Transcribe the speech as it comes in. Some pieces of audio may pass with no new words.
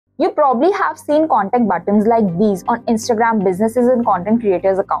You probably have seen contact buttons like these on Instagram businesses and content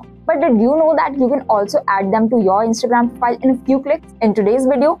creators account. But did you know that you can also add them to your Instagram profile in a few clicks? In today's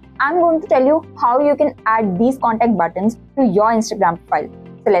video, I'm going to tell you how you can add these contact buttons to your Instagram profile.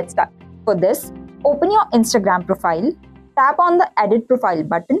 So let's start. For this, open your Instagram profile, tap on the Edit Profile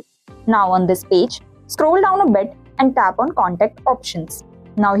button. Now on this page, scroll down a bit and tap on Contact Options.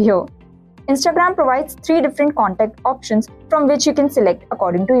 Now here, Instagram provides 3 different contact options from which you can select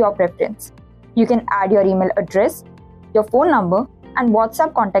according to your preference. You can add your email address, your phone number, and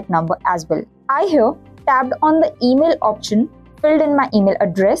WhatsApp contact number as well. I here tapped on the email option, filled in my email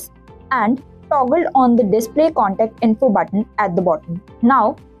address, and toggled on the display contact info button at the bottom.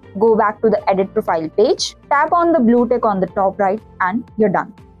 Now go back to the edit profile page, tap on the blue tick on the top right, and you're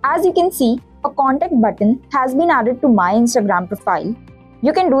done. As you can see, a contact button has been added to my Instagram profile.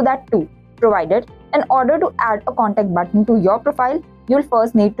 You can do that too, provided in order to add a contact button to your profile, you'll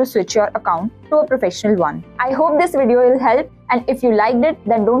first need to switch your account to a professional one. I hope this video will help, and if you liked it,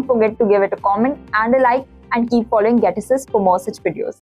 then don't forget to give it a comment and a like, and keep following GetAssist for more such videos.